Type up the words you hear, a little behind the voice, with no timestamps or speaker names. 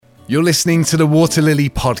You're listening to the Water Lily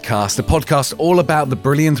Podcast, a podcast all about the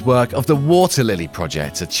brilliant work of the Water Lily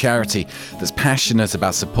Project, a charity that's passionate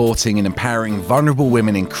about supporting and empowering vulnerable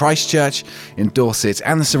women in Christchurch, in Dorset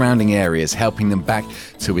and the surrounding areas, helping them back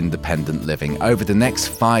to independent living. Over the next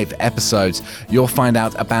 5 episodes, you'll find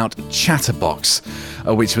out about Chatterbox,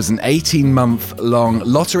 which was an 18-month-long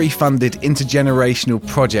lottery-funded intergenerational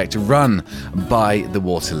project run by the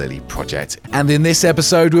Water Lily Project. And in this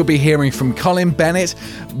episode, we'll be hearing from Colin Bennett,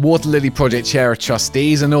 Water Lily Project Chair of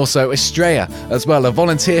Trustees, and also Estrella, as well, a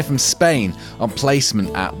volunteer from Spain on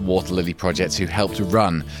placement at Water Lily Project who helped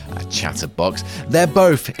run Chatterbox. They're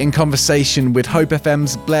both in conversation with Hope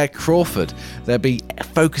FM's Blair Crawford. They'll be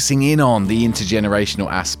focusing in on the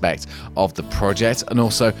intergenerational aspect of the project and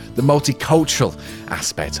also the multicultural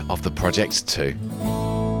aspect of the project too.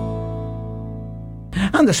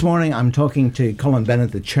 And this morning I'm talking to Colin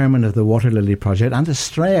Bennett, the chairman of the Water Lily Project, and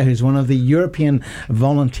Estrella, who's one of the European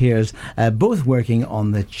volunteers, both working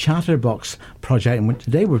on the Chatterbox project. And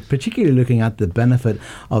today we're particularly looking at the benefit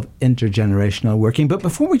of intergenerational working. But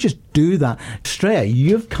before we just do that, Estrella,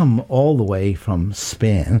 you've come all the way from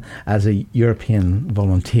Spain as a European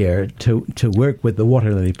volunteer to work with the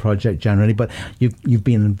Water Lily Project generally, but you've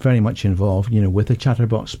been very much involved, with the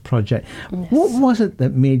Chatterbox project. Yes. What was it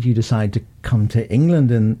that made you decide to come to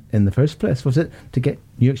England in the first place? Was it to get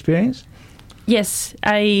new experience? Yes,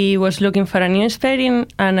 I was looking for a new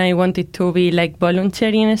experience and I wanted to be like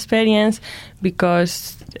volunteering experience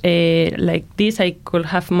because like this I could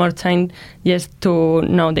have more time just to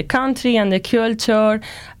know the country and the culture.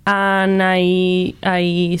 And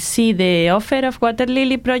I see the offer of Water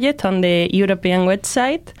Lily Project on the European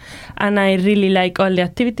website, and I really like all the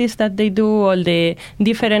activities that they do, all the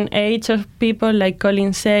different age of people, like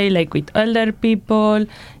Colin said, like with older people,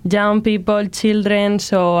 young people, children,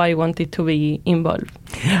 so I wanted to be involved.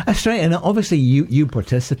 That's right, and obviously you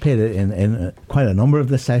participated in quite a number of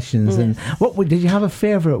the sessions. Yes. And did you have a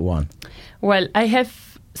favourite one? Well, I have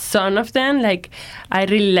some of them. Like I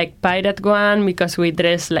really like pirate one because we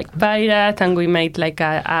dress like pirate and we made like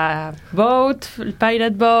a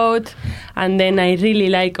pirate boat. And then I really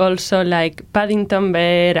like also like Paddington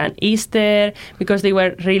Bear and Easter because they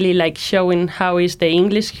were really like showing how is the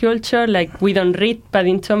English culture. Like we don't read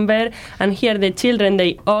Paddington Bear, and here the children,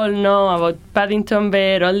 they all know about Paddington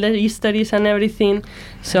Bear, all the histories and everything.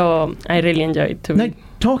 So I really enjoyed it too.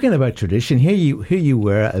 Talking about tradition, here you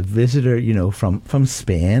were a visitor, from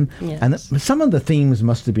Spain, yes. And some of the themes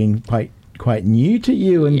must have been quite new to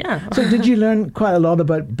you. And yeah. So did you learn quite a lot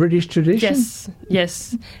about British tradition?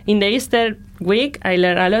 Yes. In the Easter week, I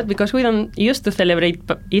learned a lot because we don't used to celebrate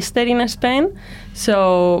Easter in Spain.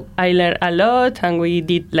 So I learned a lot, and we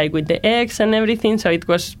did like with the eggs and everything. So it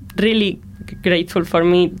was really grateful for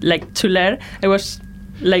me, like to learn. I was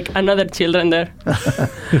like another children there.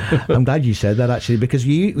 I'm glad you said that, actually, because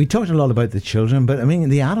we talked a lot about the children, but I mean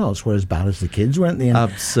the adults were as bad as the kids, weren't they? And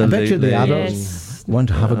absolutely. I bet you the adults want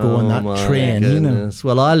to have a go on that train.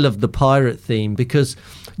 Well, I love the pirate theme because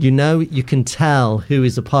you can tell who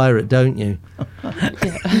is a pirate, don't you?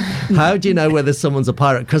 How do you know whether someone's a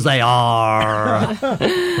pirate? Because they are.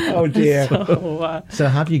 Oh dear. So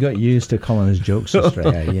have you got used to Colin's jokes,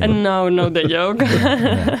 Australia? No, the joke.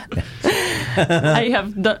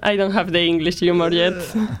 I don't have the English humor yet.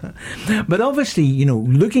 But obviously,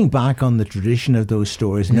 looking back on the tradition of those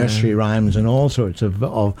stories, nursery rhymes and all sorts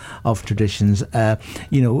of traditions, and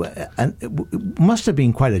it must have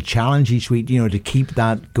been quite a challenge each week, to keep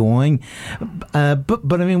that going.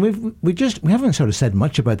 But I mean, we haven't sort of said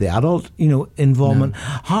much about the adult, involvement.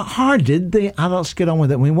 No. How did the adults get on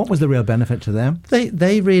with it? I mean, what was the real benefit to them?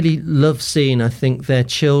 They really love seeing, I think, their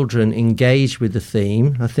children engage with the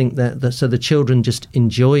theme. I think that so the children just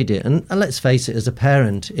enjoyed it. And let's face it, as a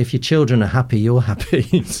parent, if your children are happy, you're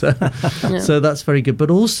happy. So that's very good. But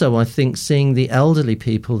also, I think seeing the elderly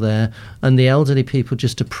people there and the elderly people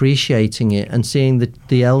just appreciating it and seeing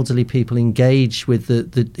the elderly people engage with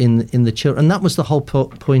in the children. And that was the whole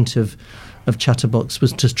point of Chatterbox,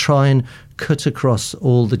 was to try and cut across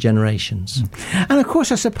all the generations. And of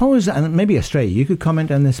course, I suppose, and maybe Estrella, you could comment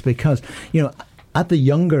on this because, at the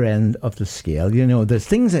younger end of the scale, there's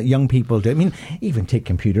things that young people do. I mean, even take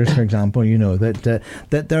computers, for example,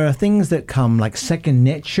 that there are things that come like second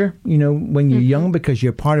nature, when you're young, because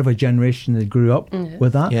you're part of a generation that grew up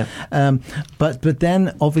with that. Yeah. But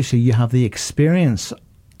then obviously you have the experience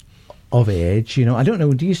of age. You know, I don't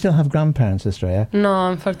know. Do you still have grandparents, Estrella?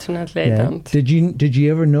 No, unfortunately, I don't. Did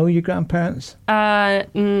you ever know your grandparents?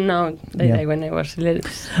 No, they died when I was little.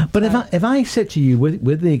 But if I said to you,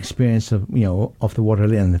 with the experience of of the Water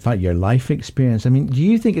Lily, and in fact your life experience, I mean, do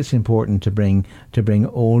you think it's important to bring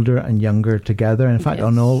older and younger together? And in fact,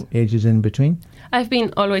 on all ages in between. I've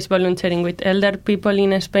been always volunteering with elder people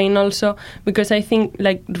in Spain also, because I think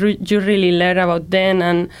you really learn about them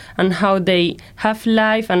and how they have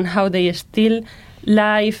life and how they still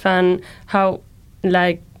life and how,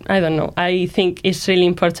 I don't know, I think it's really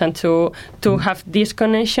important to have this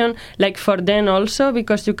connection, for them also,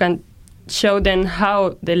 because you can show them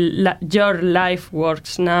how your life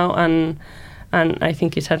works now, and I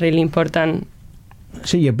think it's a really important.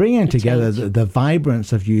 So you're bringing together the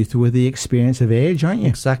vibrance of youth with the experience of age, aren't you?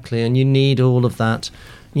 Exactly, and you need all of that.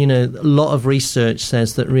 A lot of research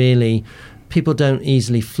says that really people don't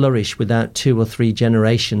easily flourish without 2 or 3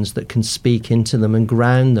 generations that can speak into them and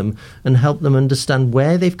ground them and help them understand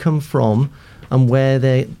where they've come from and where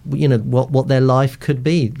they, what their life could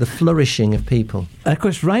be, the flourishing of people. Of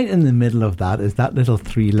course, right in the middle of that is that little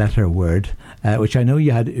 3-letter word, which I know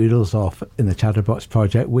you had oodles of in the Chatterbox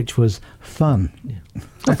project, which was fun. Yeah.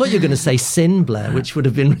 I thought you were going to say sin, Blair, which would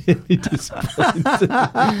have been really disappointing.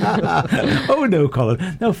 Oh, no,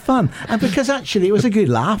 Colin. No, fun. And because actually it was a good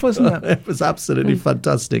laugh, wasn't it? It was absolutely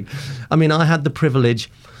fantastic. I mean, I had the privilege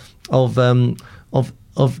of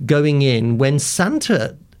going in when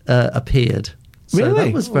Santa appeared. So really?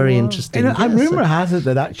 That was very interesting. Rumour has it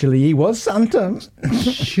that actually he was Santa.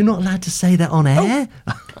 You're not allowed to say that on air.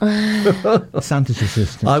 Santa's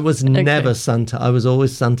assistant. I was never Santa. I was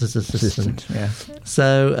always Santa's assistant. Yeah.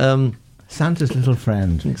 So Santa's little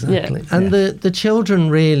friend. Exactly. Yeah. And the children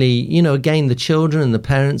really, again, the children and the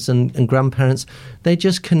parents and grandparents, they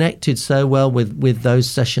just connected so well with those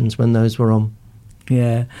sessions when those were on.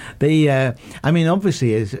 Yeah,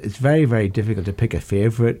 obviously it's very, very difficult to pick a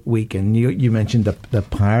favourite week, and you mentioned the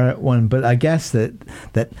pirate one, but I guess that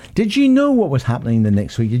did you know what was happening the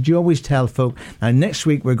next week? Did you always tell folk, now next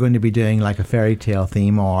week we're going to be doing like a fairy tale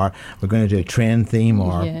theme, or we're going to do a train theme,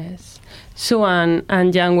 or... Yes. Sue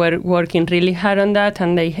and Jan were working really hard on that,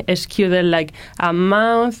 and they executed a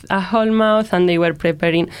whole month, and they were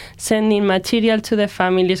sending material to the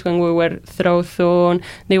families when we were through Zoom.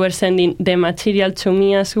 They were sending the material to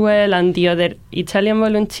me as well, and the other Italian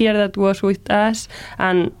volunteer that was with us,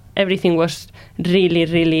 and everything was really,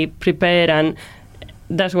 really prepared, and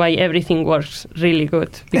that's why everything works really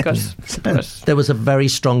good, because there was a very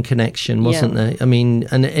strong connection, wasn't there? I mean,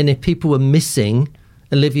 and if people were missing...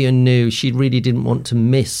 Olivia knew she really didn't want to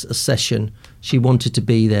miss a session. She wanted to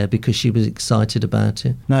be there because she was excited about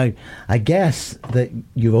it. Now, I guess that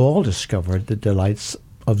you've all discovered the delights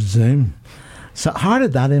of Zoom. So how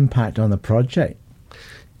did that impact on the project?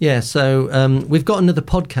 Yeah, so we've got another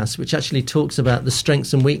podcast which actually talks about the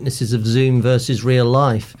strengths and weaknesses of Zoom versus real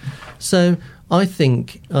life. So I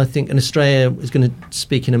think, and Estrella is going to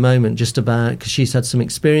speak in a moment just about, because she's had some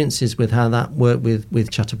experiences with how that worked with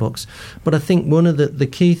Chatterbox. But I think one of the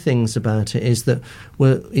key things about it is that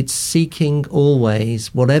it's seeking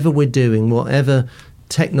always, whatever we're doing, whatever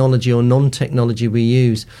technology or non-technology we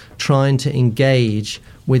use, trying to engage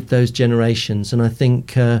with those generations. And I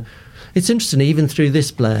think... it's interesting, even through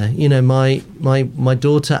this, Blair, my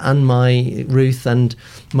daughter and my Ruth and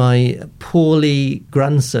my poorly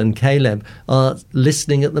grandson, Caleb, are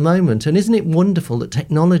listening at the moment. And isn't it wonderful that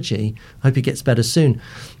technology, I hope it gets better soon,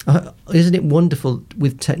 isn't it wonderful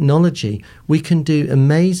with technology, we can do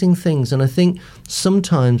amazing things. And I think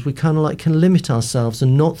sometimes we kind of can limit ourselves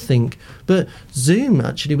and not think. But Zoom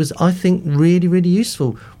actually was, I think, really, really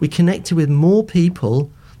useful. We connected with more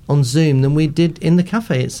people on Zoom than we did in the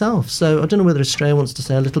cafe itself. So I don't know whether Estrella wants to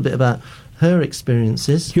say a little bit about her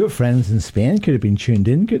experiences. Your friends in Spain could have been tuned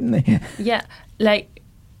in, couldn't they? Yeah,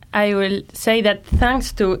 I will say that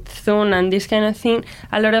thanks to Zoom and this kind of thing,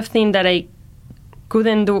 a lot of things that I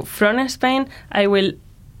couldn't do from Spain, I will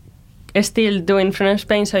still do in from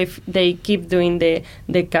Spain. So if they keep doing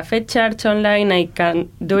the cafe church online, I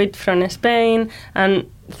can do it from Spain.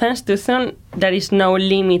 And thanks to Zoom, there is no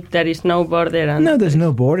limit, there is no border. No, there's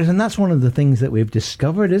no borders, and that's one of the things that we've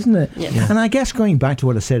discovered, isn't it? Yes. And I guess going back to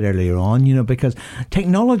what I said earlier on, because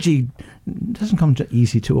technology doesn't come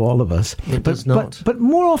easy to all of us. It does not. But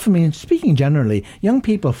more often, speaking generally, young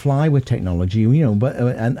people fly with technology, but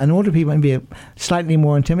and older people might be slightly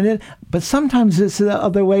more intimidated. But sometimes it's the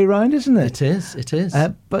other way around, isn't it? It is.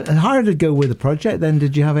 But how did it go with the project then?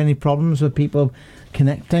 Did you have any problems with people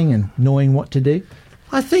connecting and knowing what to do?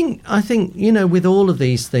 I think with all of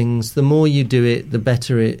these things, the more you do it, the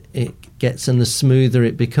better it gets and the smoother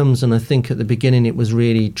it becomes. And I think at the beginning it was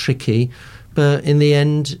really tricky, but in the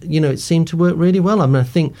end, it seemed to work really well. I mean, I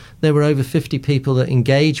think there were over 50 people that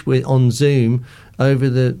engaged on Zoom over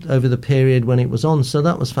the period when it was on, so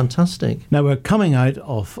that was fantastic. Now we're coming out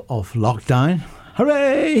of lockdown.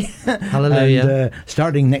 Hooray! Hallelujah. And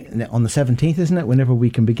starting on the 17th, isn't it? Whenever we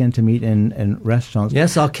can begin to meet in restaurants.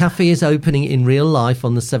 Yes, our cafe is opening in real life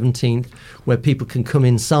on the 17th, where people can come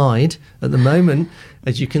inside. At the moment,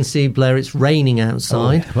 as you can see, Blair, it's raining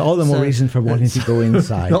outside. Well, all the more reason for wanting to go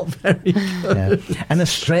inside. Not very good. Yeah. And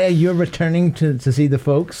Estrella, you're returning to see the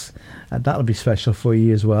folks. That'll be special for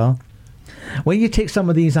you as well. Will you take some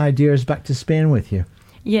of these ideas back to Spain with you?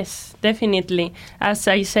 Yes, definitely. As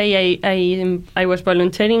I say, I was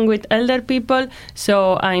volunteering with elder people,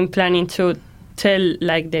 so I'm planning to tell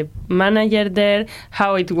the manager there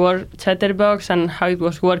how it worked, Chatterbox, and how it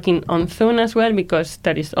was working on Zoom as well, because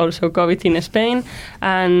there is also COVID in Spain,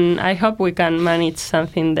 and I hope we can manage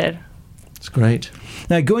something there. It's great.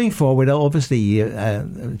 Now, going forward, obviously,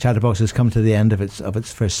 Chatterbox has come to the end of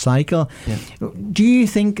its first cycle. Yeah. Do you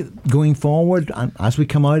think, going forward, as we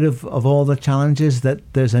come out of all the challenges, that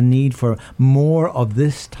there's a need for more of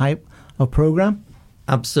this type of programme?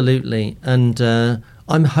 Absolutely. And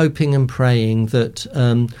I'm hoping and praying that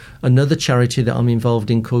another charity that I'm involved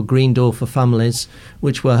in called Green Door for Families,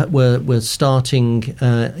 which we're starting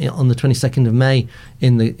on the 22nd of May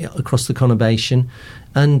across the conurbation,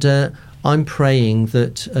 and I'm praying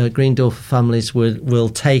that Green Door for Families will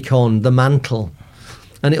take on the mantle.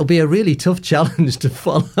 And it'll be a really tough challenge to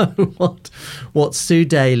follow what Sue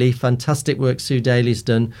Daly, fantastic work Sue Daly's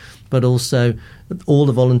done, but also all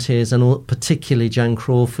the volunteers and particularly Jan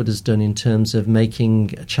Crawford has done in terms of making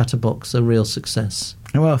Chatterbox a real success.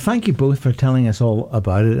 Well, thank you both for telling us all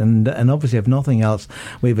about it, and obviously, if nothing else,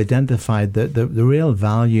 we've identified the real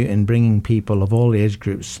value in bringing people of all age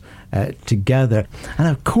groups together. And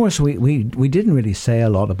of course, we didn't really say a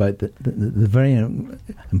lot about the very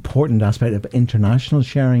important aspect of international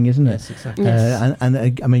sharing, isn't it? Yes, exactly.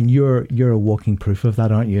 And I mean, you're a walking proof of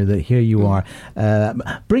that, aren't you? That here you are,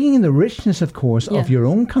 bringing in the richness, of course, of your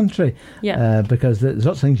own country, because there's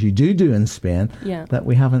lots of things you do in Spain that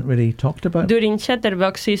we haven't really talked about. During Chatterboxes,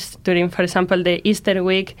 during, for example, the Easter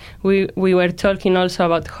week, we were talking also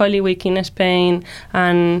about Holy Week in Spain,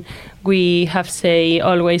 and we have say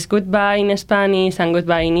always goodbye in Spanish and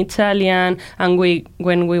goodbye in Italian, and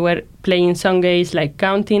when we were playing some games like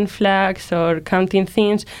counting flags or counting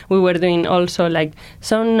things, we were doing also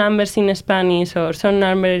some numbers in Spanish or some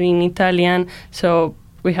number in Italian, so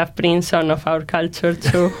we have bring some of our culture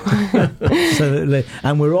too. Absolutely,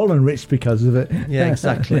 and we're all enriched because of it. Yeah,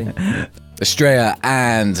 exactly. Estrella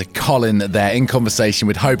and Colin there in conversation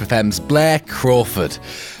with Hope FM's Blair Crawford.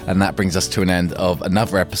 And that brings us to an end of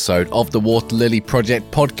another episode of the Water Lily Project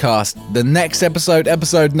podcast. The next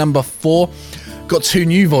episode number 4, got 2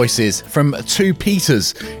 new voices from 2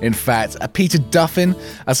 Peters. In fact, Peter Duffin,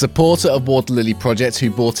 a supporter of Water Lily Project who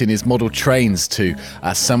brought in his model trains to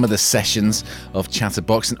some of the sessions of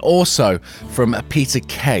Chatterbox, and also from Peter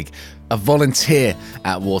Kegg, a volunteer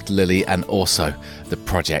at Water Lily and also the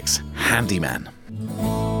project's handyman.